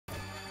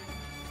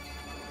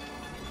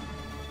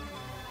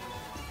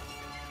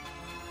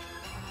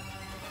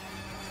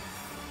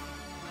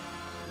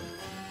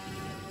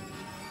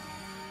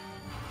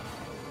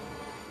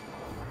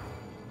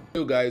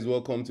Hello guys,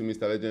 welcome to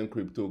Mr. Legend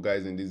Crypto.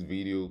 Guys, in this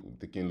video, we're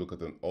taking a look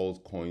at an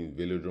altcoin,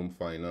 Velodrome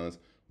Finance.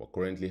 We're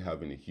currently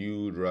having a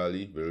huge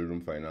rally.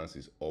 Velodrome Finance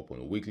is up on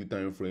a weekly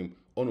time frame,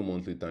 on a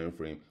monthly time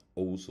frame,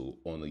 also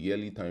on a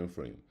yearly time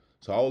frame.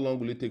 So how long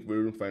will it take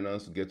Velodrome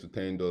Finance to get to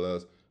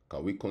 $10?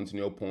 Can we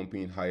continue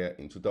pumping higher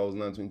in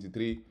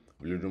 2023?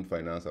 Velodrome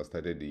Finance has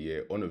started the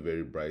year on a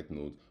very bright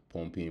note,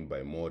 pumping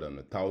by more than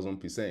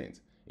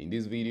 1,000%. In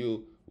this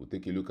video, we'll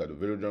take a look at the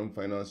Velodrome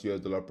Finance US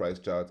dollar price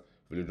chart,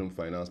 Velodrome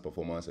Finance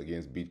performance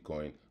against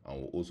Bitcoin,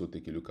 and we'll also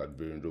take a look at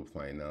Velodrome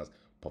Finance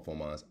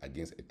performance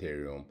against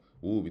Ethereum.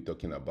 We'll be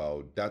talking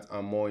about that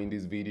and more in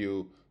this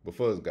video. But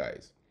first,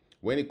 guys,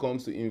 when it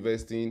comes to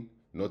investing,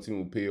 nothing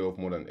will pay off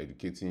more than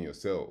educating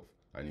yourself.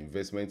 And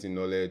investment in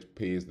knowledge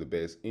pays the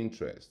best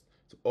interest.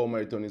 To all my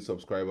returning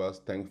subscribers,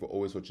 thanks for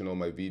always watching all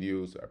my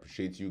videos. I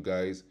appreciate you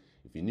guys.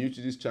 If you're new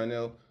to this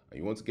channel and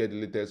you want to get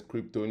the latest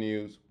crypto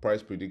news,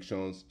 price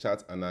predictions,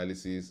 chart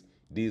analysis,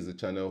 this is the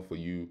channel for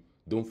you.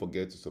 Don't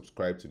forget to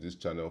subscribe to this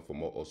channel for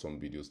more awesome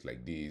videos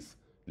like this.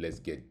 Let's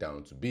get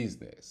down to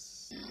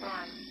business. 1,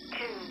 2,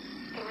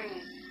 3,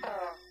 4,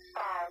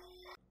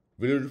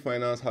 5. Velodrome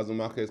Finance has a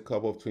market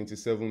cap of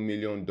 $27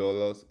 million.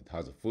 It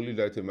has a fully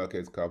diluted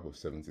market cap of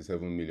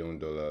 $77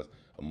 million,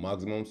 a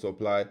maximum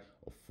supply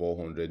of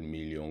 400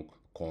 million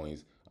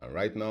coins. And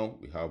right now,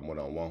 we have more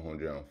than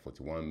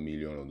 141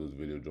 million of those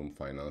Velodrome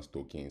Finance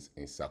tokens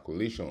in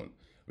circulation.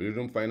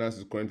 Velodrome Finance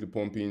is currently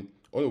pumping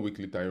on a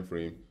weekly time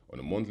frame, on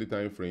a monthly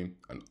time frame,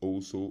 and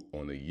also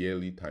on a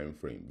yearly time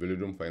frame.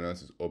 Velodrome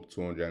Finance is up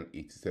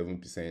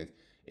 287%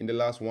 in the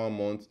last 1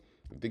 month.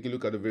 If you take a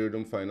look at the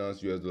Velodrome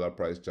Finance US dollar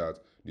price chart,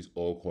 this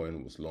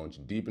altcoin was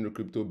launched deep in the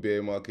crypto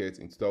bear market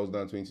in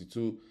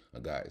 2022.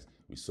 And guys,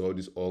 we saw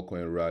this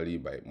altcoin rally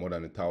by more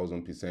than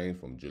 1,000%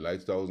 from July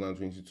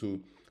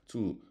 2022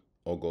 to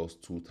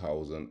August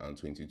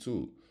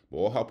 2022. But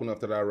what happened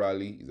after that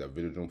rally is that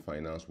Velodrome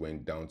Finance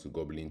went down to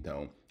Goblin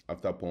Town.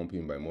 After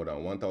pumping by more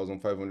than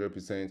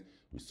 1,500%,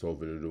 we saw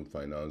Velodrome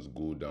Finance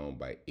go down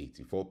by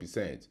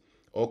 84%.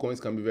 Altcoins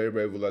can be very,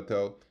 very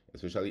volatile,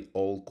 especially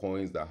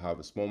altcoins that have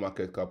a small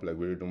market cap like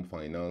Velodrome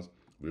Finance.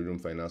 Velodrome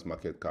Finance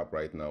market cap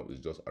right now is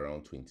just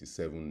around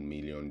 $27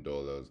 million.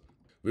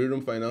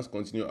 Velodrome Finance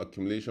continue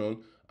accumulation,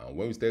 and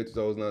when we started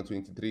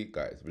 2023,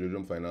 guys,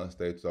 Velodrome Finance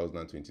started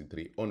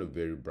 2023 on a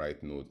very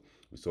bright note.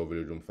 We saw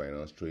Velodrome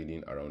Finance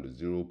trading around the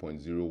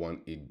 $0.018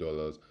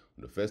 on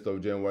the 1st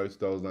of January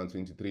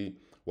 2023.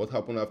 What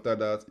happened after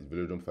that is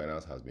Velodrome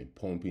Finance has been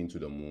pumping to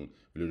the moon.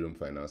 Velodrome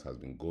Finance has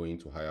been going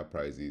to higher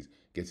prices,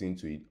 getting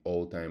to its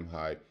all-time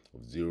high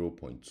of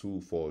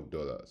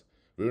 $0.24.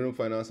 Velodrome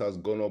Finance has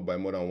gone up by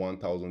more than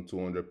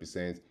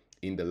 1,200%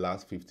 in the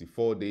last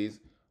 54 days.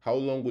 How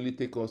long will it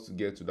take us to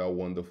get to that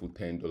wonderful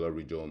 $10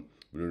 region?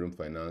 Velodrome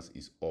Finance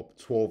is up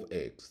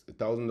 12x.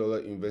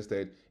 $1,000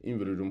 invested in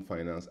Velodrome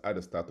Finance at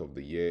the start of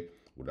the year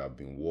would have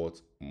been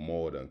worth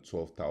more than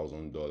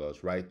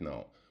 $12,000 right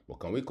now. But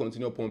can we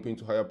continue pumping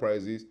to higher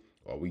prices,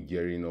 or are we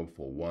gearing up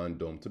for one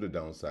dump to the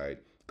downside?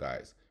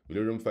 Guys,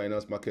 Velodrome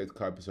Finance market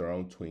cap is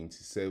around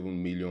 $27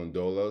 million.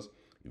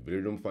 If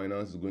Velodrome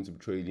Finance is going to be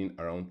trading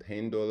around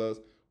 $10,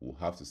 we'll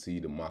have to see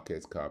the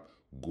market cap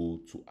go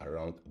to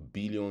around $1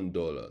 billion.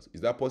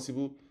 Is that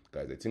possible?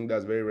 Guys, I think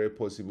that's very, very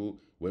possible.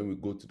 When we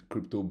go to the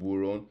crypto bull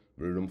run,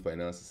 Velodrome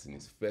Finance is in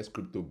its first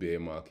crypto bear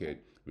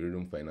market.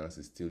 Velodrome Finance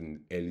is still in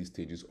the early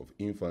stages of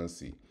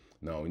infancy.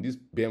 Now, in this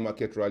bear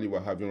market rally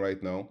we're having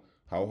right now,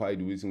 how high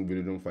do we think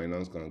Velodrome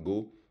Finance can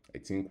go? I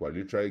think we're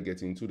literally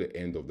getting to the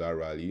end of that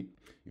rally.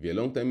 If you're a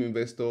long-term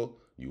investor,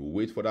 you will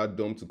wait for that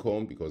dump to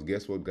come, because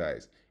guess what,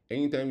 guys?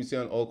 Anytime you see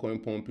an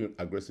altcoin pumping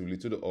aggressively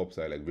to the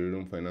upside like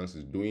Velodrome Finance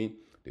is doing,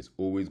 there's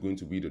always going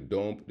to be the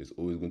dump. There's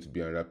always going to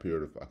be another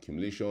period of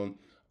accumulation.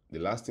 The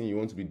last thing you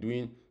want to be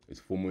doing is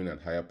FOMOing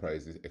at higher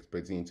prices,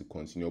 expecting it to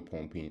continue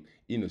pumping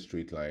in a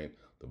straight line.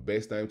 The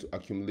best time to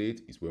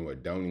accumulate is when we're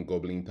down in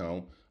Goblin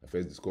Town. I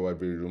first discovered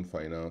Velodrome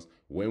Finance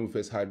when we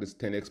first had this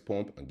 10x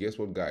pump, and guess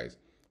what, guys?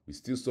 We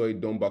still saw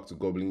it down back to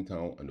Goblin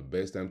Town, and the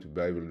best time to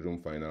buy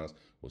Velodrome Finance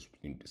was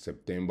in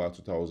September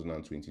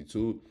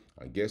 2022.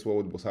 And guess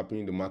what was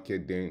happening in the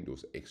market then? There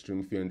was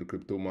extreme fear in the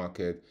crypto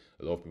market.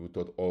 A lot of people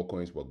thought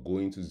altcoins were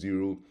going to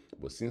zero.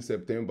 But since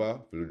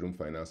September, Velodrome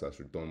Finance has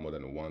returned more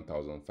than a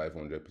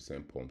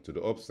 1,500% pump to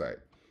the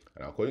upside.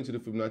 And according to the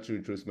Fibonacci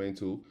retracement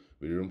tool,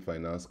 Velodrome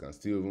Finance can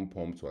still even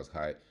pump to as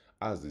high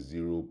as the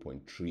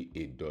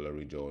 $0.38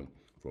 region.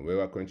 From where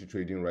we're currently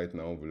trading right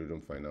now,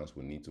 Velodrome Finance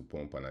will need to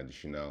pump an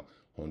additional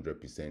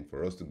 100%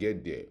 for us to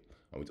get there.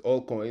 And with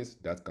altcoins,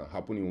 that can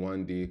happen in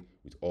one day.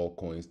 With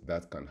altcoins,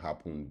 that can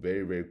happen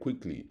very, very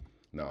quickly.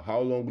 Now,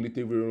 how long will it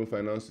take Velodrome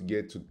Finance to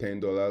get to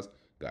 $10?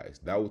 Guys,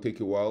 that will take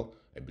a while.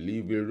 I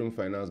believe Velodrome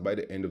Finance by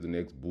the end of the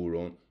next bull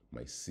run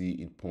might see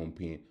it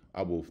pumping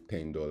above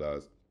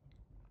 $10.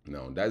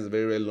 Now, that's a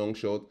very, very long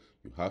shot.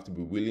 You have to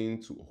be willing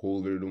to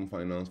hold Velodrome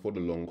Finance for the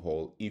long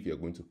haul if you're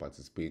going to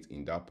participate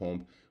in that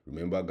pump.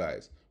 Remember,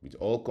 guys, with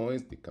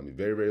altcoins, they can be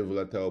very, very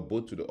volatile,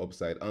 both to the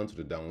upside and to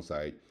the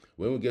downside.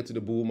 When we get to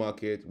the bull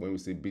market, when we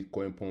see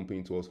Bitcoin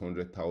pumping towards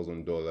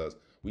 $100,000,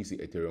 we see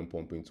Ethereum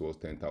pumping towards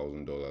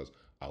 $10,000,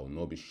 I will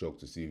not be shocked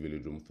to see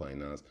Velodrome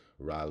Finance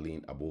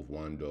rallying above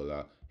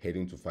 $1,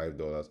 heading to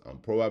 $5,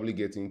 and probably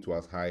getting to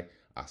as high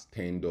as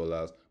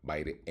 $10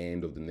 by the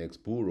end of the next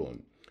bull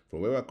run.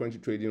 From where we're currently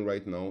trading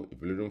right now, if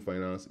Velodrome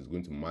Finance is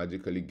going to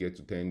magically get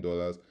to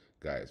 $10,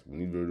 guys, we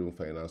need Velodrome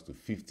Finance to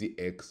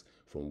 50x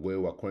from where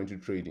we're currently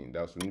trading.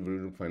 That's we need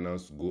Velodrome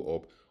Finance to go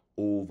up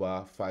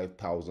over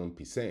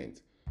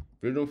 5,000%.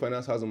 Velodrome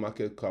Finance has a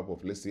market cap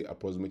of, let's say,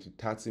 approximately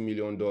 $30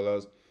 million.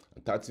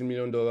 And $30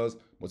 million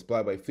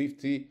multiplied by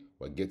 50,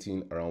 we're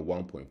getting around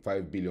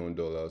 $1.5 billion.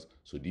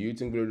 So do you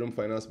think Velodrome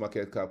Finance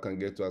market cap can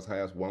get to as high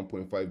as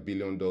 $1.5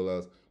 billion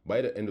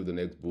by the end of the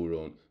next bull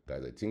run?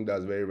 Guys, I think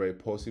that's very, very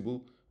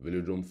possible.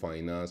 Velodrome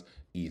Finance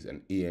is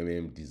an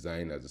AMM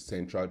designed as a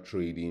central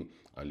trading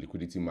and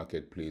liquidity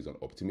marketplace on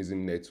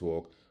Optimism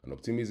Network. And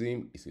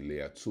Optimism is a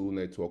layer 2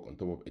 network on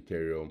top of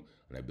Ethereum.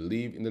 And I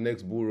believe in the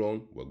next bull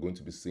run, we're going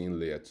to be seeing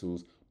layer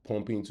 2s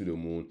pumping to the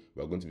moon.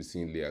 We're going to be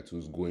seeing layer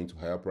 2s going to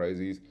higher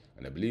prices.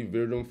 And I believe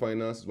Velodrome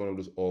Finance is one of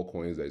those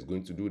altcoins that is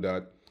going to do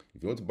that.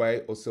 If you want to buy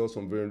or sell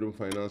some Velodrome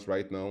Finance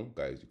right now,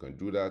 guys, you can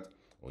do that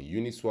on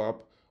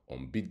Uniswap,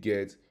 on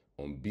BitGet,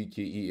 on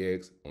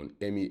BKEX, on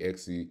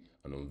MEXC,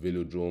 and on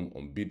Velodrome,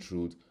 on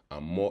Bitroot,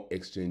 and more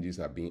exchanges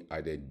are being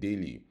added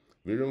daily.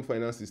 Velodrome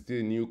Finance is still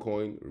a new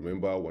coin.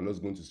 Remember, we're not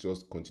going to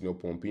just continue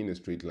pumping in a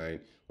straight line.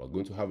 We're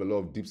going to have a lot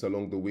of dips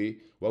along the way.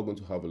 We're going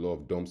to have a lot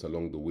of dumps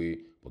along the way.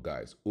 But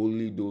guys,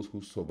 only those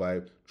who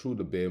survive through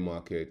the bear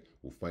market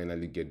will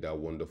finally get that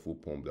wonderful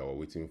pump that we're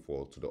waiting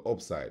for to the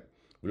upside.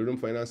 Velodrome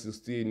Finance is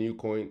still a new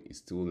coin. It's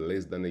still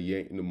less than a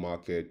year in the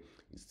market.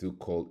 It's still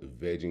called a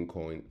virgin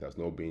coin. It has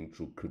not been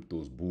through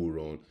crypto's bull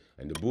run.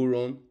 And the bull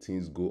run,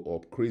 things go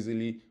up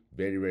crazily,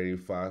 very, very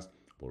fast.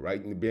 But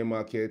right in the bear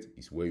market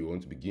is where you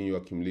want to begin your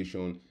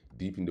accumulation.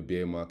 Deep in the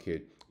bear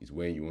market is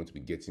when you want to be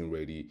getting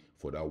ready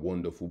for that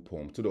wonderful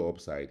pump to the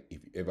upside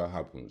if it ever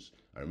happens.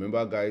 And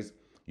remember, guys,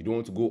 you don't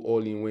want to go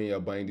all in when you're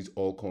buying these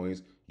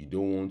altcoins. You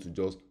don't want to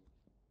just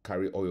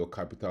carry all your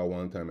capital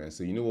one time and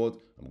say, you know what,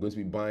 I'm going to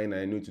be buying.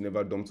 I know to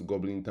never dump to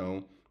Goblin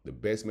Town. The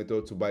best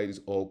method to buy these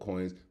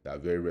altcoins that are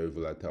very, very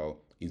volatile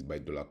is by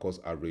dollar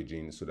cost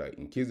averaging, so that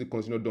in case they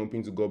continue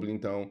dumping to Goblin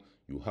Town,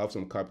 you have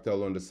some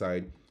capital on the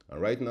side.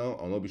 And right now,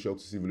 I'll not be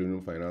shocked to see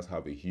Velodrome Finance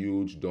have a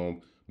huge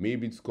dump,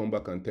 maybe to come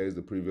back and test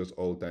the previous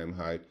all-time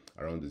high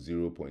around the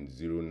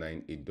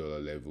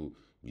 $0.098 level.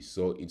 We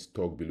saw it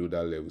stock below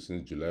that level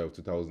since July of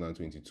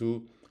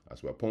 2022.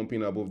 As we're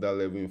pumping above that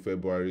level in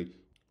February,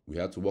 we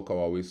had to work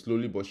our way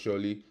slowly but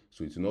surely,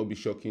 so it will not be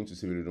shocking to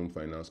see Velodrome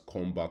Finance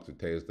come back to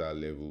test that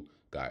level.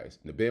 Guys,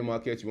 in the bear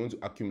market, you want to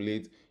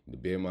accumulate. In the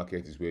bear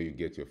market is where you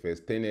get your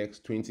first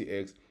 10x,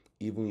 20x,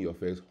 even your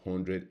first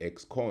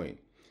 100x coin.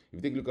 If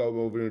you take a look at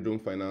what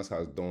Velodrome Finance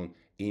has done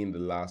in the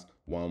last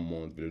 1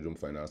 month, Velodrome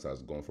Finance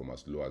has gone from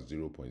as low as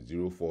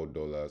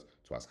 $0.04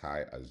 to as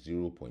high as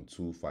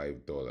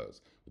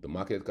 $0.25. With a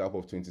market cap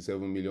of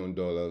 $27 million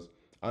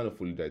and a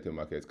fully diluted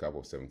market cap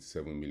of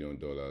 $77 million,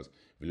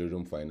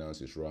 Velodrome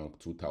Finance is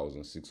ranked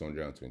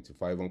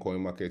 2,625 on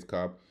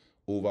CoinMarketCap.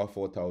 Over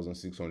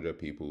 4,600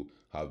 people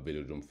have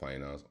Velodrome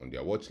Finance on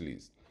their watch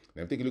list.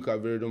 Now, if you take a look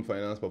at Velodrome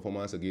Finance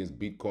performance against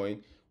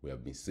Bitcoin, we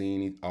have been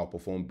seeing it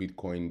outperform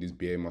Bitcoin in this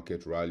bear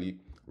market rally.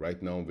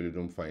 Right now,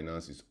 Velodrome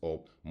Finance is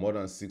up more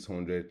than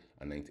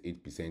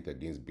 698%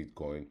 against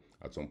Bitcoin.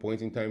 At some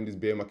point in time, this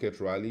bear market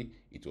rally,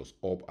 it was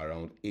up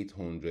around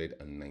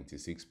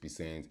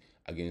 896%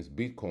 against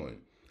Bitcoin.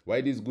 Why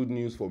this good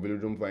news for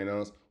Velodrome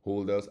Finance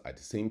holders? At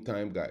the same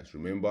time, guys,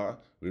 remember,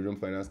 Velodrome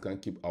Finance can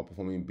keep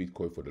outperforming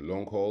Bitcoin for the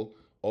long haul.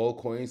 All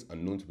coins are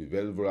known to be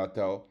very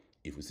volatile.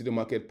 If we see the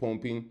market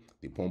pumping,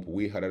 they pump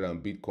way harder than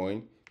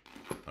Bitcoin.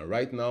 And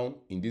right now,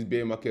 in this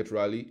bear market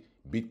rally,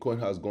 Bitcoin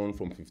has gone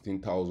from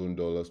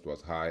 $15,000 to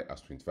as high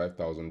as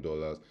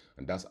 $25,000,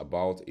 and that's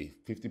about a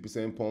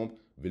 50% pump.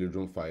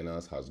 Velodrome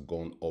Finance has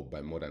gone up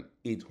by more than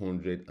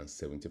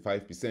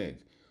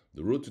 875%.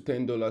 The road to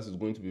 $10 is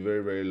going to be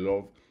very, very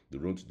low. The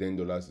road to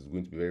 $10 is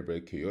going to be very,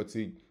 very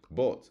chaotic,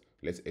 but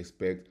let's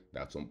expect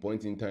that at some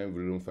point in time,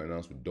 Velodrome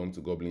Finance will dump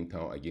to Goblin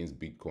Town against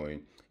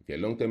Bitcoin. If you're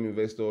a long-term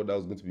investor,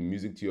 that's going to be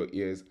music to your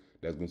ears.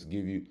 That's going to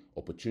give you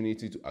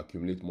opportunity to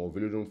accumulate more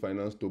Velodrome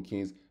Finance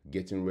tokens,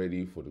 getting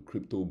ready for the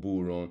crypto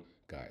bull run.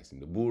 Guys, in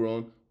the bull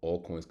run,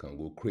 all coins can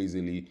go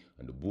crazily,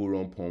 and the bull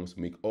run pumps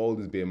make all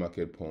these bear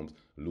market pumps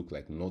look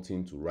like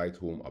nothing to write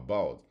home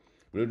about.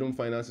 Velodrome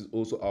Finance is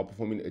also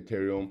outperforming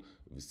Ethereum.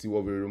 If you see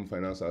what Velodrome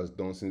Finance has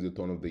done since the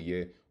turn of the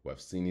year, we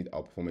have seen it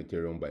outperform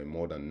Ethereum by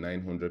more than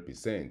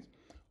 900%.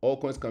 All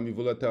coins can be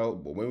volatile,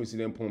 but when we see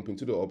them pumping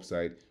to the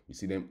upside, we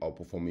see them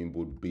outperforming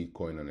both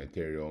Bitcoin and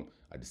Ethereum.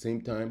 At the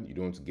same time, you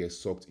don't want to get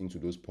sucked into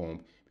those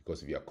pumps,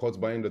 because if you are caught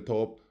buying the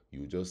top,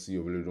 you will just see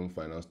your Velodrome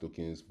Finance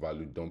tokens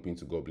value dumping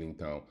to Goblin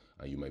Town,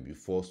 and you might be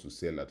forced to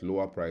sell at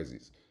lower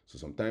prices. So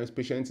sometimes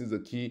patience is the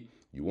key.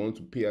 You want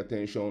to pay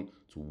attention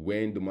to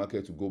when the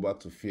market will go back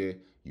to fear.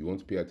 You want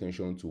to pay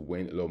attention to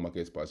when a lot of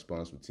market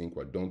participants will think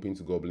we're dumping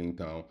to Goblin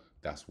Town.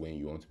 That's when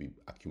you want to be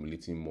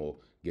accumulating more,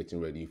 getting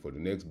ready for the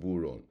next bull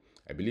run.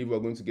 I believe we're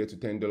going to get to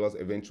 $10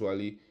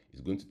 eventually.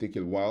 It's going to take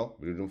a while.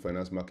 Velodrome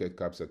Finance market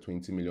caps at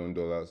 $20 million.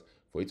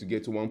 For it to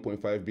get to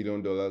 $1.5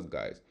 billion,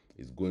 guys,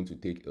 it's going to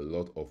take a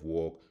lot of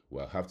work.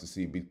 We'll have to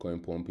see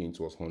Bitcoin pumping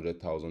towards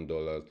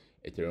 $100,000,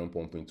 Ethereum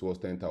pumping towards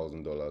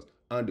 $10,000,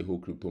 and the whole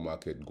crypto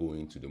market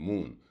going to the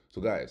moon.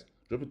 So guys,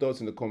 drop your thoughts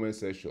in the comment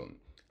section.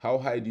 How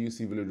high do you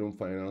see Velodrome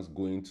Finance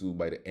going to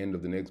by the end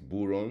of the next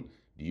bull run?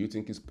 Do you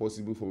think it's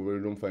possible for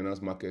Velodrome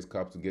Finance market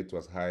cap to get to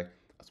as high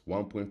as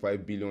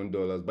 $1.5 billion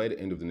by the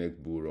end of the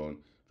next bull run?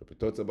 Drop your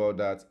thoughts about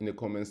that in the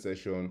comment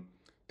section.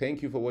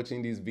 Thank you for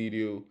watching this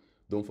video.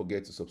 Don't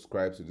forget to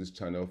subscribe to this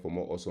channel for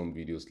more awesome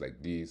videos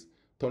like this.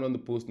 Turn on the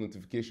post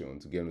notification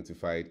to get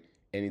notified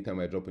anytime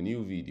I drop a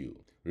new video.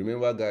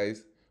 Remember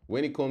guys,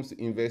 when it comes to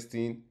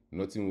investing,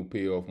 nothing will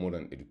pay off more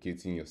than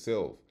educating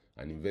yourself.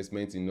 And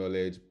investment in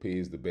knowledge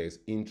pays the best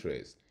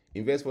interest.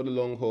 Invest for the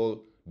long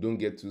haul. Don't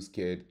get too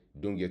scared.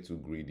 Don't get too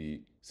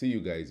greedy. See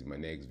you guys in my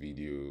next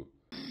video.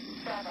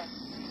 7,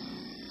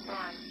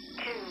 1.